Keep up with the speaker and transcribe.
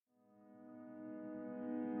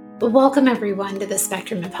Welcome, everyone, to the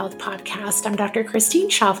Spectrum of Health podcast. I'm Dr.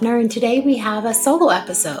 Christine Schaffner, and today we have a solo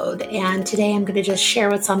episode. And today I'm going to just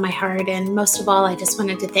share what's on my heart. And most of all, I just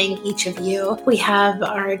wanted to thank each of you. We have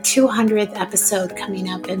our 200th episode coming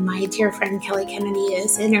up, and my dear friend Kelly Kennedy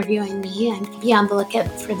is interviewing me. And be on the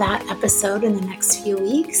lookout for that episode in the next few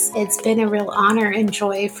weeks. It's been a real honor and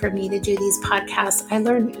joy for me to do these podcasts. I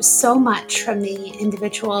learned so much from the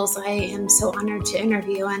individuals I am so honored to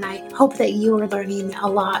interview, and I hope that you are learning a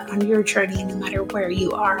lot on your journey, no matter where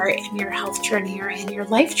you are in your health journey or in your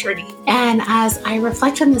life journey. And as I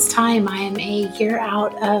reflect on this time, I am a year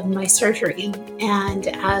out of my surgery. And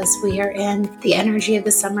as we are in the energy of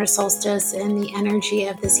the summer solstice and the energy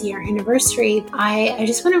of this year anniversary, I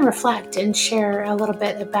just want to reflect and share a little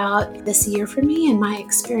bit about this year for me and my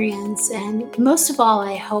experience. And most of all,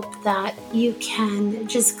 I hope that you can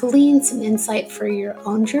just glean some insight for your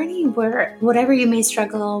own journey, where whatever you may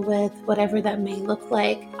struggle with, whatever that may look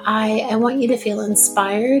like, I want you to feel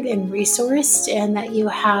inspired and resourced, and that you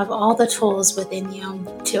have all the tools within you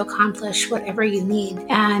to accomplish whatever you need.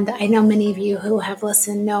 And I know many of you who have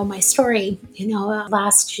listened know my story.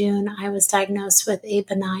 Last June, I was diagnosed with a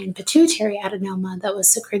benign pituitary adenoma that was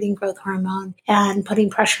secreting growth hormone and putting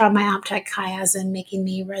pressure on my optic chiasm, making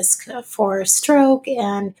me risk for stroke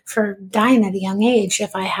and for dying at a young age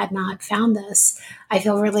if I had not found this. I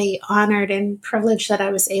feel really honored and privileged that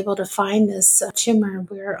I was able to find this tumor.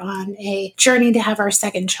 We're on a journey to have our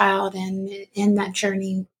second child, and in that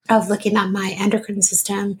journey of looking at my endocrine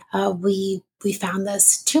system, we found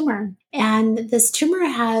this tumor. And this tumor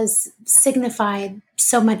has signified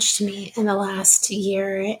so much to me in the last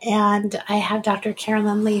year. And I have Dr.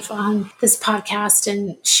 Carolyn Leaf on this podcast,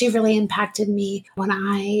 and she really impacted me when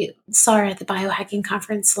I saw her at the biohacking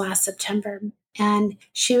conference last September. And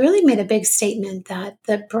she really made a big statement that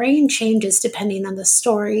the brain changes depending on the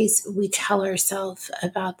stories we tell ourselves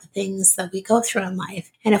about the things that we go through in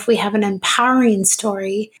life. And if we have an empowering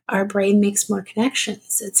story, our brain makes more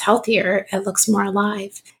connections. It's healthier. It looks more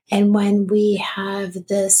alive. And when we have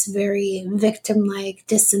this very victim-like,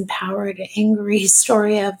 disempowered, angry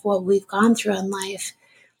story of what we've gone through in life,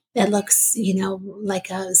 it looks, like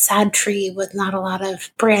a sad tree with not a lot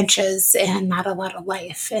of branches and not a lot of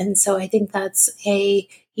life. And so I think that's a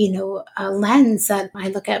lens that I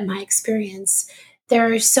look at my experience.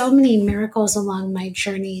 There are so many miracles along my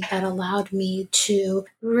journey that allowed me to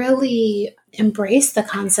really embrace the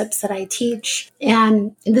concepts that I teach.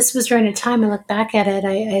 And this was during a time, I look back at it,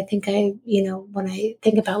 I think when I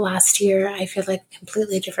think about last year, I feel like a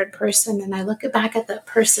completely different person. And I look back at that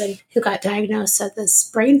person who got diagnosed with this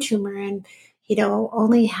brain tumor and,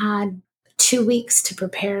 only had 2 weeks to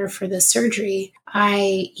prepare for the surgery.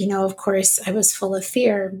 Of course, I was full of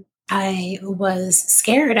fear. I was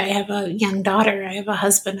scared. I have a young daughter. I have a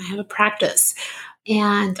husband. I have a practice.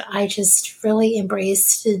 And I just really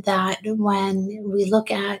embraced that when we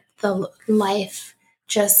look at the life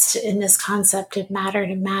just in this concept of matter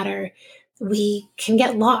to matter, we can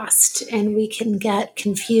get lost and we can get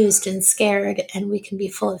confused and scared and we can be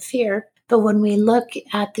full of fear. But when we look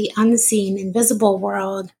at the unseen, invisible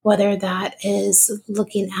world, whether that is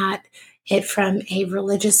looking at it from a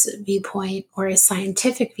religious viewpoint or a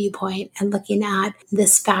scientific viewpoint, and looking at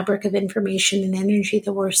this fabric of information and energy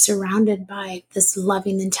that we're surrounded by, this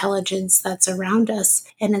loving intelligence that's around us,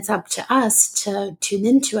 and it's up to us to tune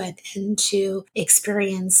into it and to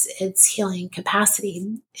experience its healing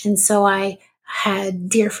capacity. And so I had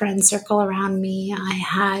dear friends circle around me. I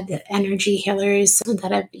had energy healers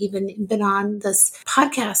that have even been on this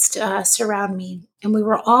podcast surround me. And we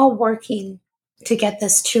were all working to get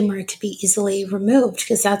this tumor to be easily removed,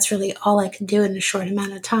 because that's really all I could do in a short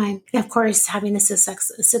amount of time. And of course, having a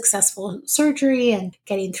successful surgery and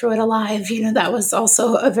getting through it alive, that was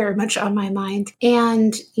also very much on my mind.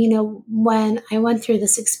 And, when I went through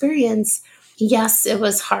this experience, yes, it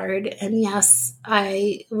was hard. And yes,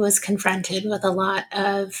 I was confronted with a lot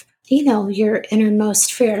of, your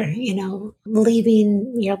innermost fear,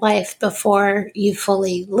 leaving your life before you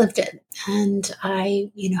fully lived it. And I,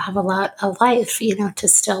 have a lot of life, to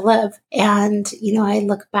still live. And, I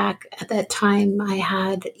look back at that time, I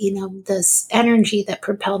had, this energy that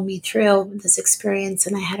propelled me through this experience,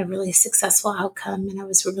 and I had a really successful outcome, and I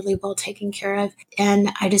was really well taken care of.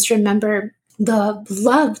 And I just remember the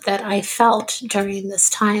love that I felt during this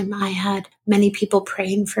time. I had many people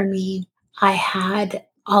praying for me. I had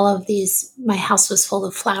all of these, my house was full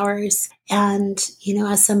of flowers. And,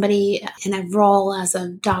 as somebody in a role as a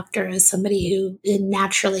doctor, as somebody who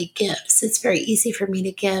naturally gives, it's very easy for me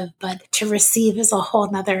to give, but to receive is a whole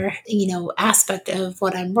nother, aspect of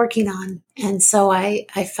what I'm working on. And so I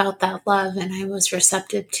felt that love and I was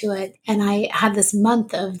receptive to it. And I had this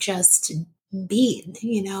month of just being,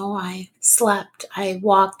 I slept, I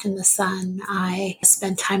walked in the sun, I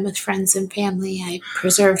spent time with friends and family, I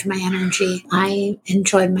preserved my energy, I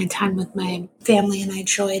enjoyed my time with my family, and I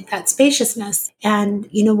enjoyed that spaciousness. And,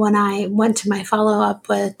 when I went to my follow-up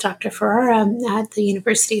with Dr. Ferrara at the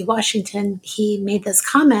University of Washington, he made this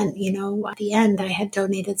comment, at the end, I had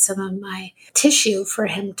donated some of my tissue for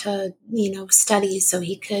him to, study so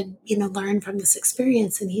he could, learn from this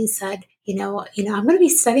experience. And he said, I'm going to be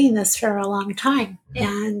studying this for a long time.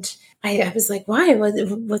 And I was like, why?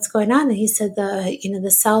 What's going on? And he said,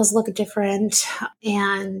 the cells look different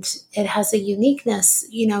and it has a uniqueness,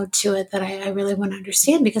 to it that I really want to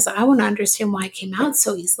understand, because I want to understand why it came out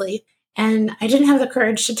so easily. And I didn't have the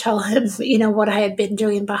courage to tell him, what I had been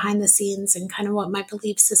doing behind the scenes and kind of what my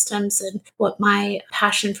belief systems and what my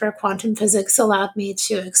passion for quantum physics allowed me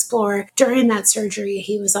to explore during that surgery.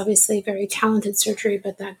 He was obviously a very talented surgery,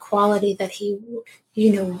 but that quality that he,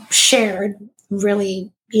 shared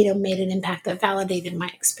really, made an impact that validated my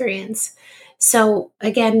experience. So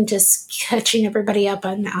again, just catching everybody up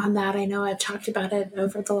on that. I know I've talked about it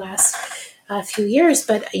over the last few years,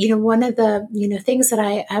 but one of the things that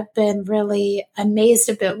I have been really amazed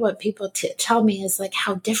about what people tell me is like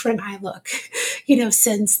how different I look,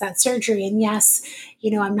 since that surgery. And yes,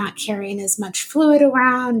 I'm not carrying as much fluid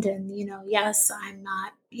around, and yes, I'm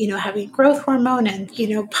not having growth hormone and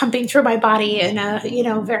pumping through my body in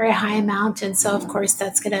a very high amount, and so of course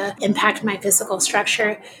that's going to impact my physical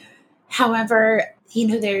structure. However,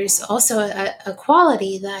 there's also a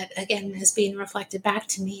quality that, again, is being reflected back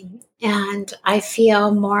to me. And I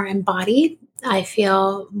feel more embodied. I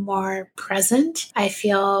feel more present. I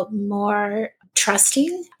feel more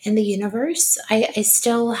trusting in the universe. I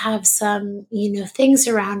still have some, things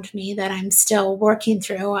around me that I'm still working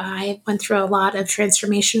through. I went through a lot of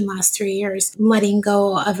transformation in the last 3 years, letting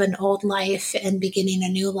go of an old life and beginning a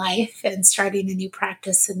new life and starting a new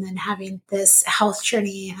practice, and then having this health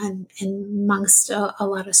journey and amongst a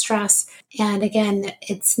lot of stress. And again,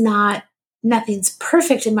 nothing's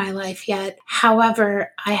perfect in my life yet.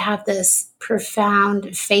 However, I have this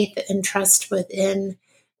profound faith and trust within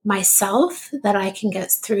myself that I can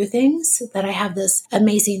get through things, that I have this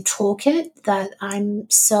amazing toolkit that I'm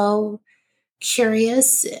so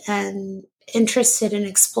curious and interested in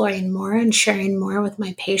exploring more and sharing more with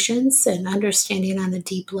my patients and understanding on a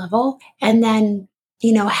deep level. And then,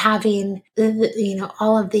 having,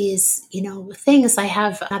 all of these, things, I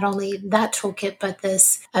have not only that toolkit, but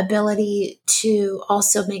this ability to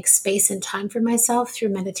also make space and time for myself through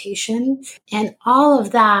meditation. And all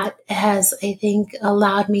of that has, I think,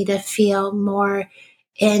 allowed me to feel more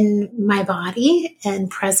in my body and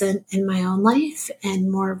present in my own life,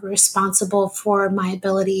 and more responsible for my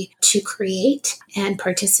ability to create and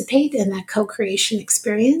participate in that co-creation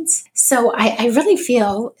experience. So I really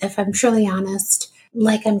feel, if I'm truly honest,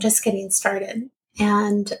 like I'm just getting started.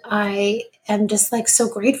 And I am just so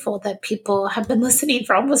grateful that people have been listening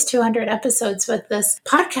for almost 200 episodes with this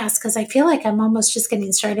podcast, because I feel like I'm almost just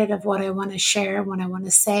getting started of what I want to share, what I want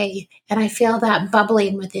to say. And I feel that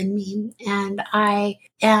bubbling within me. And I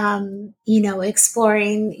am,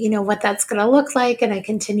 exploring, what that's going to look like. And I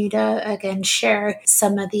continue to, again, share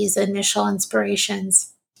some of these initial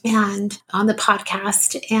inspirations and on the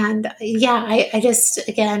podcast. And I just,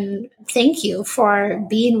 again, thank you for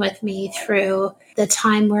being with me through the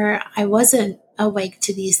time where I wasn't awake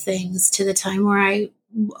to these things, to the time where I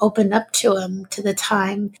opened up to them, to the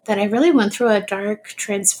time that I really went through a dark,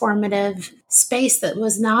 transformative space that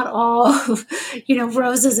was not all,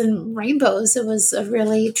 roses and rainbows. It was a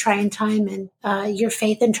really trying time. And your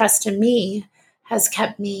faith and trust in me has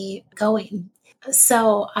kept me going.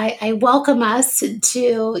 So I welcome us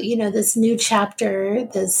to, this new chapter,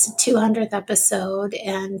 this 200th episode,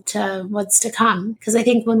 and what's to come. Because I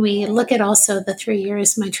think when we look at also the 3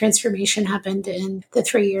 years, my transformation happened in the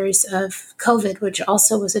 3 years of COVID, which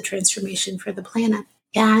also was a transformation for the planet.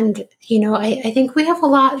 And, I think we have a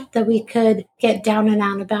lot that we could get down and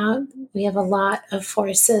out about. We have a lot of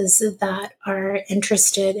forces that are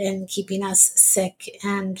interested in keeping us sick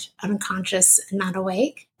and unconscious and not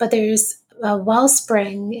awake. But there's a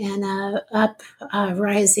wellspring and a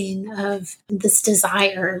uprising of this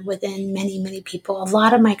desire within many, many people. A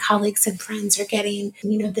lot of my colleagues and friends are getting,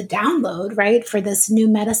 the download, right, for this new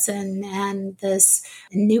medicine and this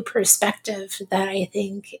new perspective that I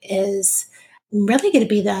think is really going to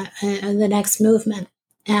be the next movement.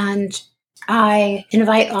 And I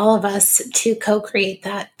invite all of us to co-create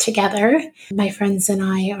that together. My friends and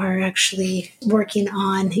I are actually working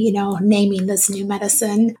on, naming this new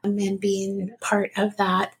medicine and being part of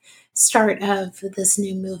that start of this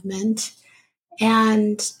new movement.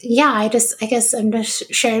 And yeah, I guess I'm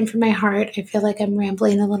just sharing from my heart. I feel like I'm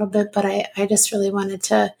rambling a little bit, but I just really wanted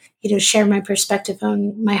to, share my perspective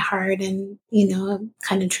on my heart and,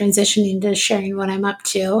 kind of transitioning to sharing what I'm up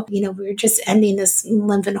to. We're just ending this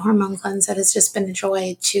lymph and hormone cleanse that has just been a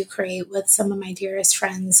joy to create with some of my dearest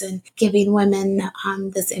friends and giving women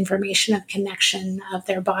this information of connection of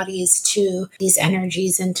their bodies to these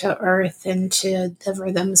energies and to earth and to the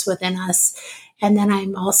rhythms within us. And then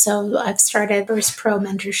I've started First Pro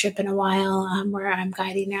mentorship in a while, where I'm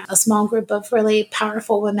guiding a small group of really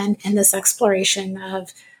powerful women in this exploration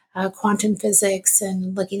of quantum physics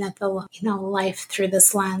and looking at the life through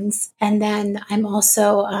this lens. And then I'm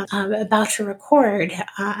also about to record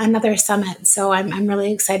another summit. So I'm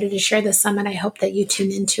really excited to share this summit. I hope that you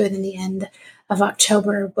tune into it in the end of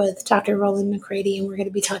October with Dr. Roland McCready. And we're going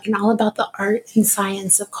to be talking all about the art and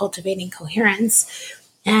science of cultivating coherence.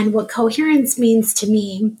 And what coherence means to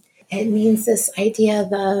me, it means this idea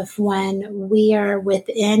of when we are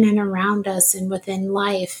within and around us and within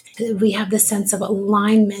life, we have the sense of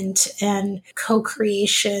alignment and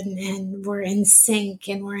co-creation, and we're in sync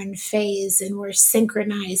and we're in phase and we're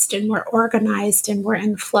synchronized and we're organized and we're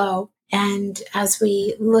in flow. And as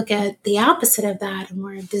we look at the opposite of that and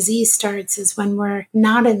where disease starts is when we're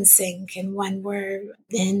not in sync and when we're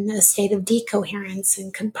in a state of decoherence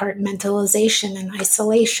and compartmentalization and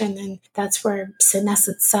isolation. And that's where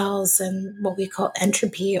senescent cells and what we call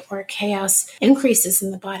entropy or chaos increases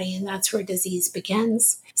in the body. And that's where disease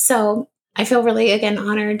begins. So I feel really, again,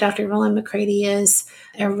 honored. Dr. Roland McCready is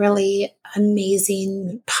a really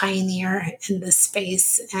amazing pioneer in this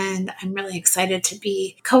space. And I'm really excited to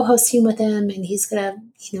be co-hosting with him. And he's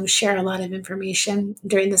going to, share a lot of information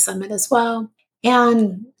during the summit as well.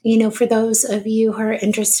 And, for those of you who are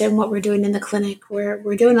interested in what we're doing in the clinic,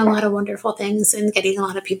 we're doing a lot of wonderful things and getting a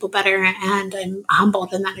lot of people better. And I'm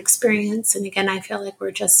humbled in that experience. And again, I feel like we're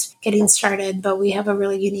just getting started, but we have a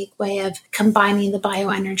really unique way of combining the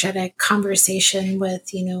bioenergetic conversation with,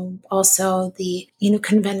 also the,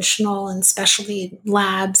 conventional and specialty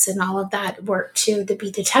labs and all of that work too, to be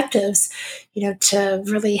detectives, to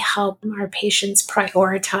really help our patients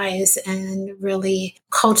prioritize and really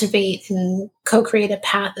cultivate and co-create a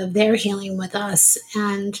path of their healing with us.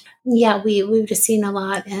 And yeah, we've just seen a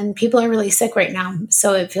lot, and people are really sick right now.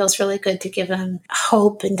 So it feels really good to give them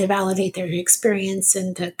hope and to validate their experience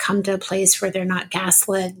and to come to a place where they're not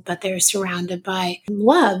gaslit, but they're surrounded by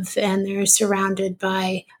love and they're surrounded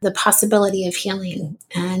by the possibility of healing.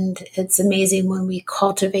 And it's amazing when we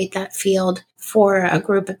cultivate that field for a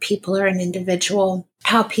group of people or an individual,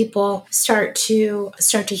 how people start to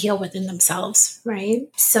heal within themselves, right?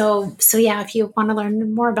 So yeah, if you want to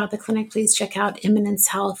learn more about the clinic, please check out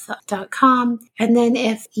immanencehealth.com. And then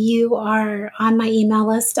if you are on my email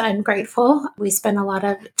list, I'm grateful. We spend a lot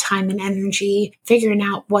of time and energy figuring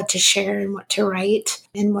out what to share and what to write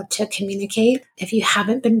and what to communicate. If you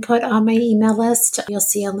haven't been put on my email list, you'll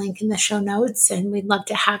see a link in the show notes, and we'd love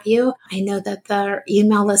to have you. I know that the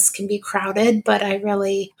email list can be crowded, but I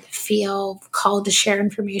really feel called to share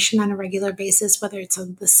information on a regular basis, whether it's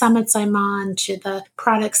on the summits I'm on, to the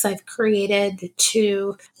products I've created,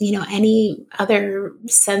 to, any other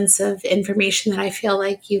sense of information that I feel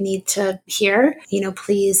like you need to hear,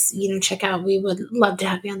 please, check out. We would love to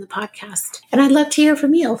have you on the podcast. And I'd love to hear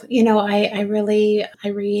from you. I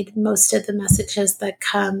read most of the messages that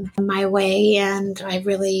come my way, and I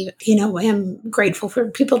really, am grateful for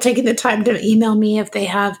people taking the time to email me if they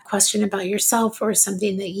have a question about yourself or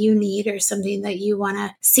something that you need or something that you want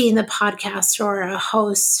to see in the podcast or a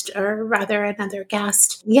host or rather another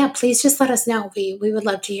guest. Yeah, please just let us know. We would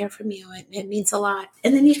love to hear from you. It means a lot.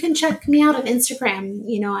 And then you can check me out on Instagram.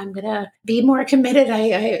 I'm going to be more committed.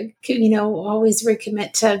 I always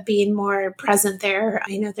recommit to being more present there.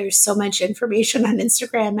 I know there's so much information on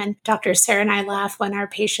Instagram, and Dr. Sarah and I laugh when our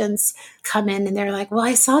patients come in and they're like, well,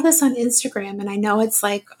 I saw this on Instagram. And I know it's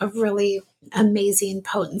like a really amazing,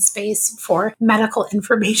 potent space for medical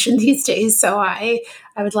information these days. So I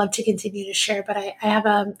would love to continue to share, but I have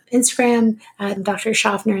an Instagram, Dr.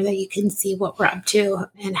 Schaffner, that you can see what we're up to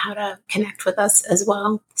and how to connect with us as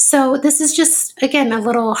well. So this is just, again, a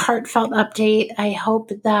little heartfelt update. I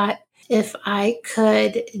hope that if I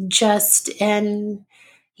could just end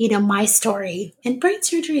my story. And brain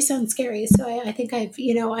surgery sounds scary. So I think I've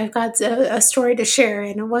got a story to share,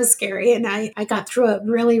 and it was scary. And I got through it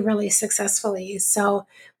really, really successfully. So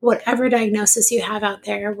whatever diagnosis you have out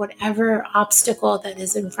there, whatever obstacle that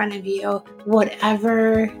is in front of you,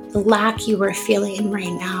 whatever lack you are feeling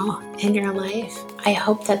right now in your life, I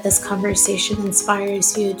hope that this conversation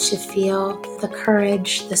inspires you to feel the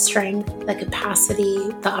courage, the strength, the capacity,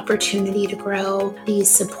 the opportunity to grow, the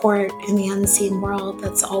support in the unseen world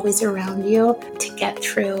that's always around you to get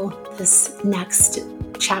through this next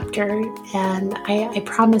chapter. And I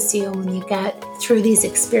promise you, when you get through these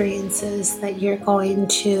experiences, that you're going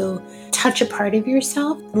to touch a part of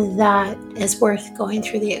yourself that is worth going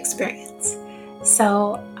through the experience.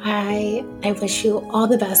 So I wish you all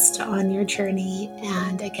the best on your journey.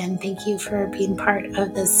 And again, thank you for being part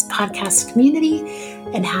of this podcast community,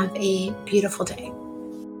 and have a beautiful day.